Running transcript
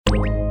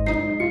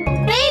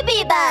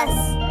us!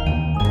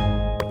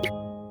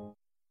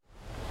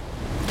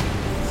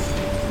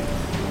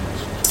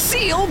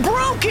 Seal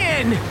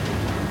broken!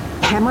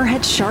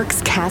 Hammerhead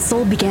Shark's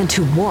castle began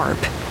to warp,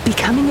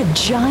 becoming a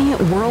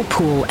giant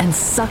whirlpool and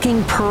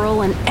sucking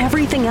Pearl and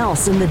everything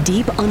else in the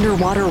deep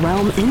underwater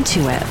realm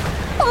into it.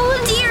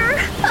 Oh dear!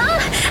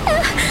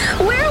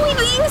 Where are we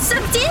being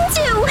sucked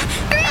into?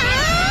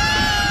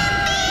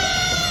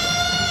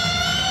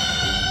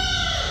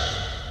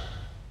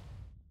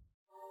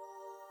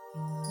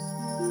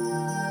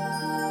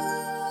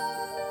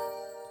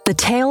 The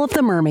Tale of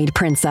the Mermaid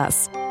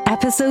Princess,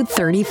 Episode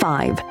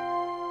 35,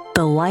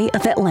 The Light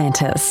of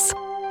Atlantis.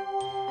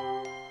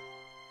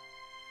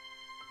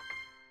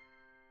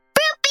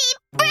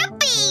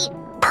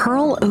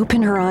 Pearl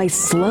opened her eyes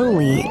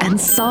slowly and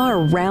saw a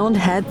round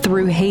head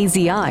through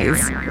hazy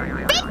eyes.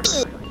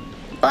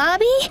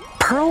 Bobby?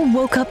 Pearl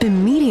woke up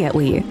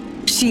immediately.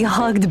 She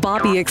hugged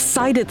Bobby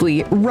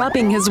excitedly,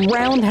 rubbing his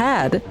round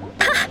head.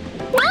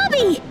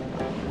 Bobby!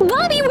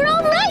 Bobby, we're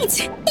all right!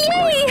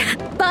 Yay!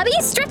 Bobby,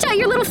 stretch out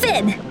your little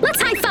fin.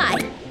 Let's high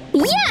five.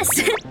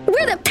 Yes!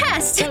 We're the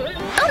best!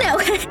 Oh no!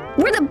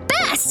 We're the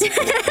best!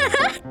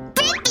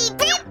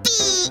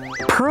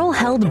 Pearl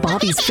held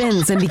Bobby's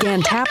fins and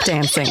began tap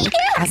dancing.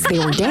 As they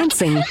were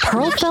dancing,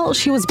 Pearl felt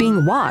she was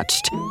being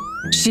watched.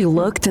 She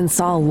looked and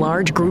saw a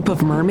large group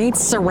of mermaids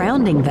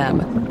surrounding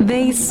them.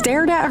 They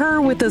stared at her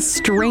with a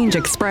strange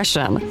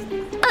expression.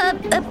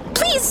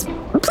 Please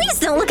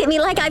don't look at me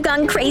like I've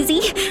gone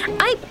crazy.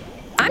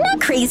 I'm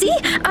not crazy.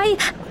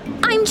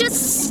 I'm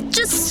just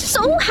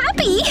so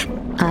happy.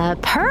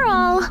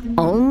 Pearl,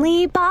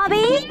 only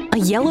Bobby? A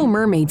yellow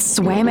mermaid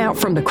swam out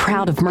from the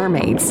crowd of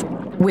mermaids.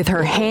 With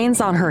her hands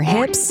on her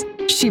hips,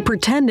 she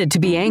pretended to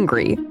be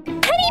angry.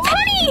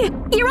 Penny!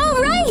 You're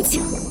all right!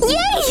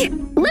 Yay! Let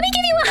me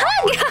give you a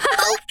hug!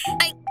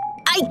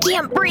 I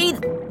can't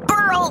breathe.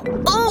 Pearl!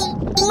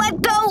 Oh,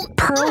 let go!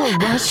 Pearl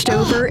rushed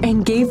over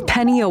and gave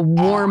Penny a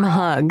warm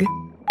hug.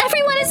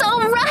 Everyone is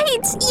all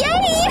right!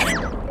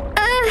 Yay!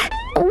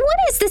 What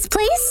is this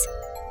place?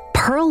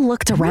 Pearl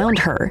looked around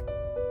her.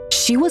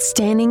 She was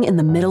standing in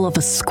the middle of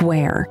a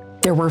square.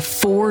 There were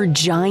 4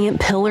 giant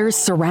pillars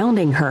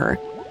surrounding her.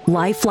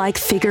 Lifelike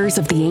figures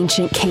of the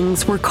ancient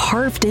kings were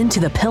carved into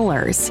the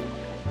pillars.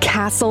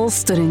 Castles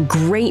stood in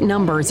great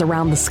numbers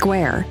around the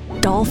square.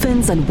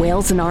 Dolphins and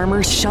whales in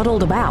armor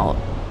shuttled about.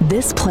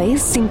 This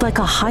place seemed like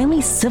a highly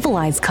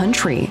civilized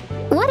country.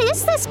 What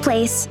is this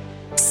place?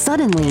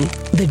 Suddenly,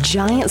 the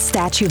giant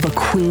statue of a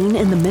queen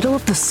in the middle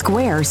of the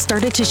square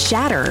started to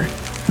shatter.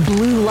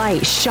 Blue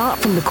light shot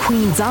from the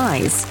queen's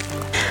eyes.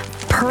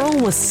 Pearl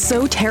was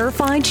so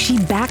terrified she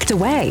backed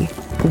away.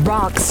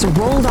 Rocks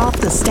rolled off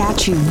the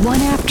statue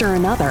one after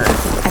another,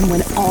 and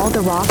when all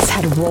the rocks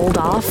had rolled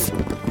off,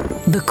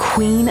 the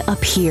queen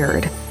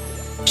appeared.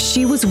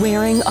 She was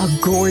wearing a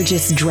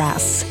gorgeous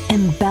dress,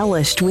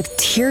 embellished with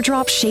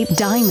teardrop-shaped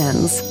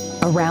diamonds.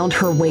 Around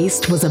her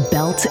waist was a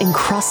belt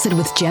encrusted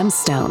with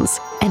gemstones,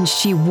 and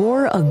she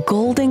wore a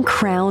golden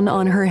crown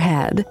on her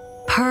head.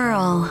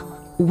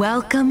 Pearl,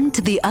 welcome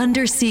to the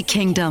Undersea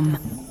Kingdom,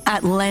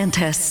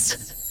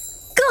 Atlantis.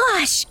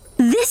 Gosh,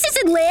 this is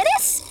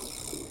Atlantis?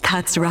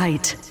 That's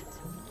right.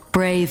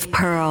 Brave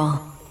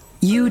Pearl,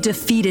 you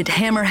defeated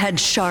Hammerhead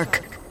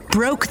Shark,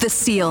 broke the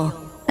seal,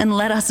 and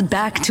led us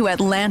back to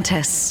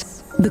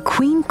Atlantis. The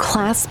queen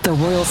clasped the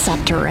royal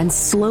scepter and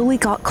slowly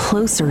got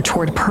closer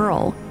toward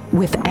Pearl.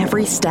 With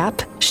every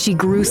step, she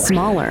grew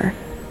smaller.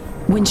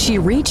 When she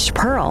reached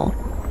Pearl,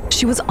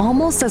 she was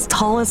almost as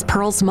tall as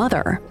Pearl's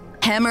mother.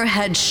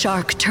 Hammerhead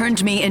Shark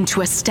turned me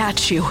into a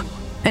statue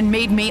and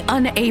made me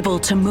unable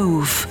to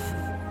move.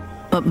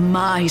 But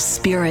my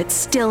spirit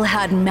still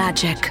had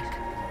magic,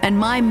 and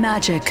my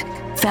magic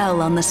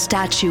fell on the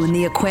statue in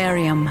the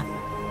aquarium.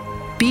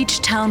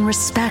 Beach Town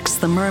respects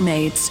the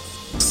mermaids,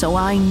 so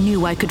I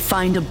knew I could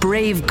find a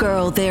brave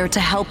girl there to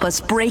help us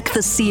break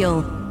the seal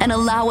and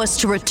allow us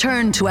to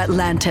return to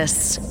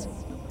Atlantis.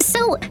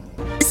 So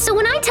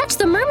when I touched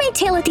the mermaid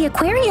tail at the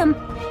aquarium,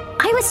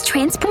 I was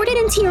transported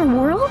into your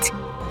world?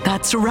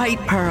 That's right,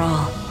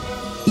 Pearl.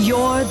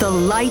 You're the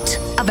light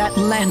of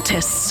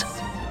Atlantis.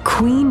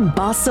 Queen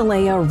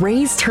Basilea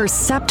raised her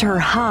scepter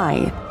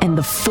high, and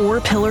the 4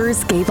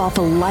 pillars gave off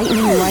a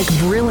lightning-like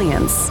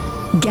brilliance,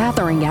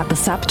 gathering at the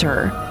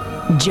scepter.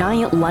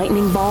 Giant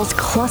lightning balls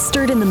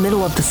clustered in the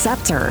middle of the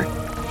scepter.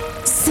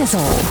 Sizzle!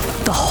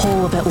 The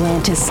whole of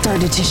Atlantis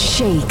started to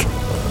shake.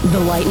 The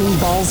lightning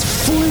balls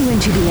flew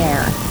into the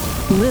air.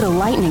 Little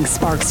lightning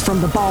sparks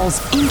from the balls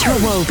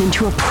interwove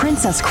into a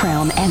princess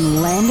crown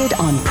and landed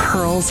on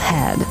Pearl's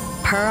head.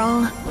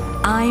 Pearl,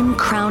 I'm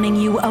crowning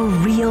you a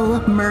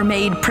real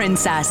mermaid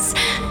princess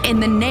in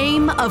the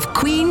name of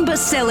Queen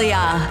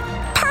Basilea.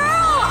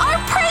 Pearl, our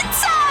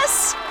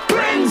princess!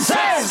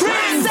 Princess!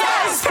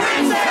 Princess!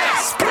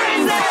 Princess!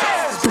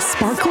 Princess! The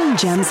sparkling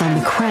gems on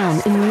the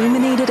crown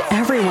illuminated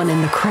everyone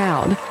in the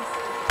crowd.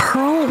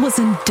 Pearl was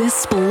in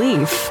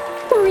disbelief.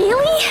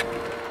 Really?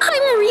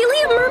 I'm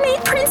really a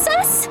mermaid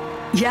princess?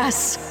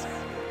 Yes,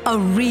 a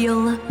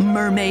real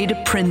mermaid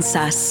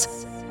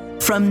princess.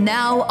 From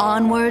now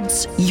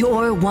onwards,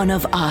 you're one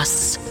of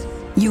us.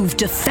 You've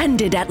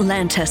defended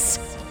Atlantis,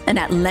 and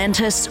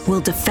Atlantis will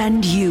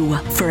defend you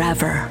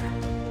forever.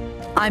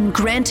 I'm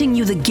granting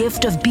you the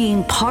gift of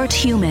being part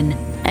human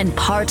and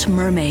part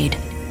mermaid.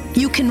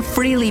 You can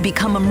freely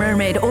become a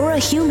mermaid or a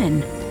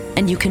human,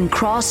 and you can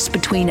cross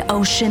between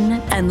ocean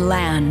and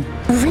land.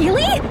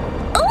 Really?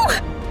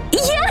 Oh,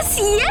 yes,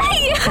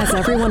 yay! As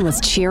everyone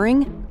was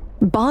cheering,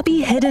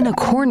 Bobby hid in a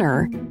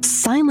corner,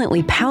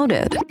 silently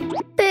pouted.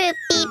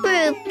 Boopy,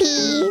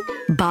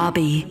 boopy.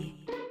 Bobby,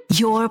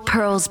 you're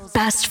Pearl's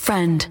best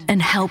friend and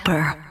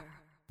helper.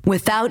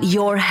 Without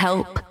your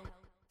help,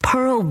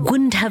 Pearl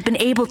wouldn't have been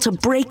able to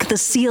break the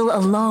seal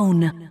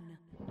alone.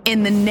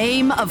 In the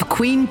name of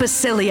Queen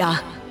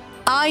Basilea,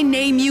 I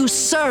name you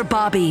Sir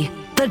Bobby,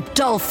 the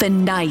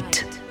Dolphin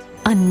Knight.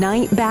 A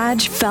knight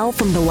badge fell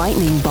from the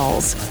lightning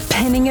balls,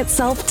 pinning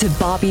itself to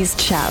Bobby's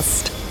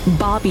chest.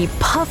 Bobby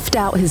puffed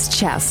out his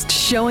chest,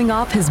 showing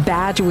off his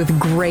badge with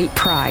great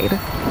pride.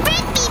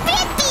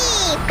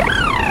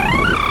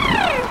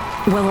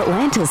 While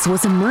Atlantis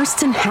was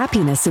immersed in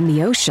happiness in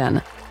the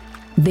ocean,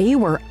 they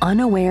were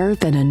unaware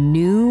that a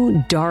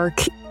new,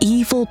 dark,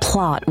 evil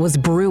plot was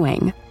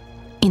brewing.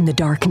 In the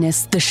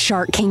darkness, the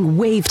Shark King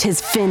waved his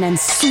fin and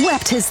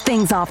swept his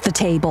things off the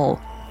table.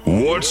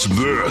 What's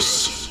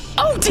this?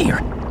 Oh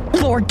dear!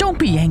 Lord, don't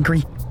be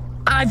angry.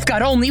 I've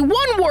got only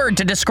one word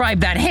to describe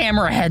that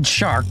hammerhead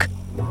shark.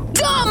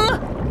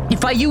 Dumb!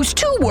 If I use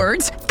 2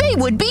 words, they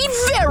would be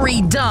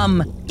very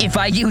dumb. If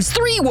I use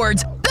 3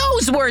 words,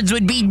 those words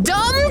would be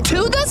dumb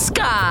to the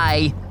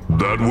sky.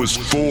 That was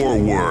 4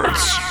 words.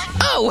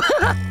 Oh,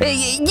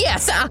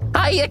 yes,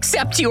 I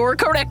accept your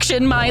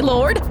correction, my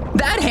lord.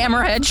 That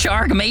hammerhead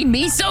shark made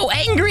me so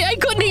angry I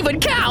couldn't even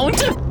count.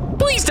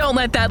 Please don't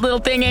let that little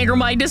thing anger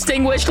my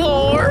distinguished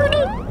lord.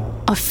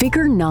 A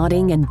figure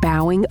nodding and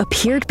bowing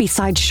appeared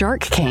beside Shark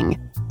King.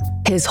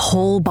 His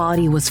whole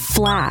body was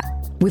flat,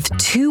 with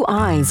 2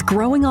 eyes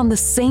growing on the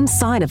same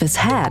side of his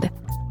head.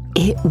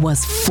 It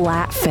was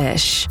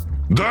Flatfish.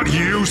 That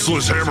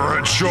useless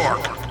hammerhead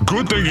shark.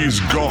 Good thing he's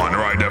gone,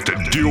 or I'd have to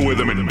deal with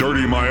him and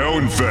dirty my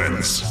own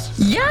fins.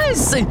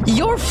 Yes,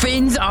 your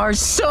fins are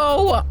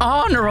so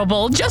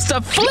honorable. Just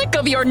a flick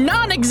of your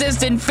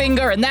non-existent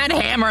finger and that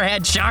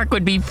hammerhead shark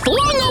would be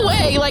flung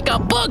away like a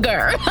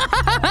booger.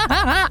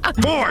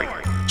 Boy,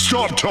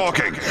 stop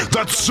talking.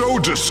 That's so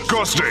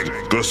disgusting.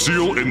 The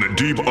seal in the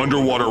deep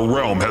underwater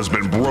realm has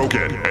been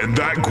broken, and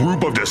that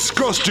group of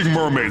disgusting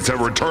mermaids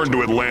have returned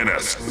to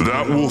Atlantis.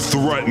 That will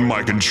threaten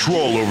my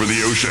control over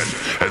the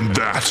ocean. And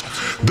that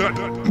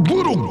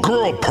little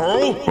girl,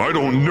 Pearl, I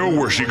don't know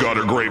where she got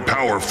her great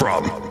power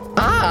from.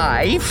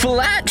 I,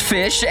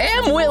 Flatfish,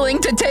 am willing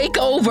to take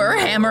over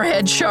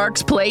Hammerhead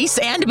Shark's place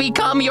and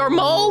become your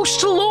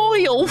most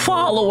loyal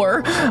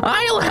follower.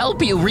 I'll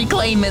help you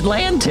reclaim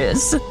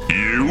Atlantis.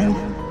 You?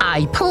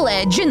 I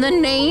pledge in the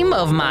name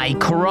of my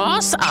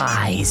cross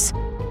eyes.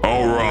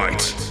 All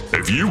right.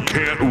 If you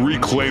can't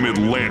reclaim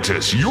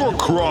Atlantis, your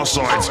cross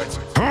eyes...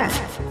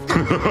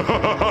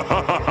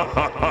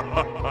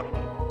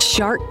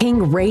 Shark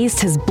King raised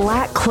his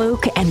black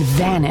cloak and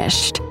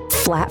vanished.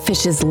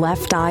 Flatfish's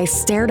left eye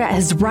stared at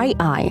his right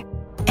eye,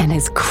 and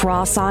his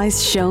cross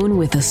eyes shone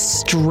with a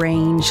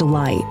strange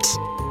light.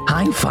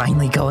 I'm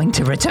finally going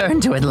to return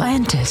to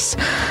Atlantis.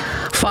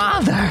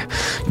 Father,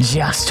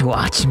 just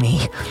watch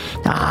me.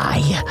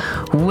 I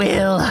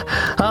will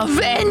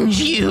avenge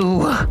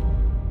you.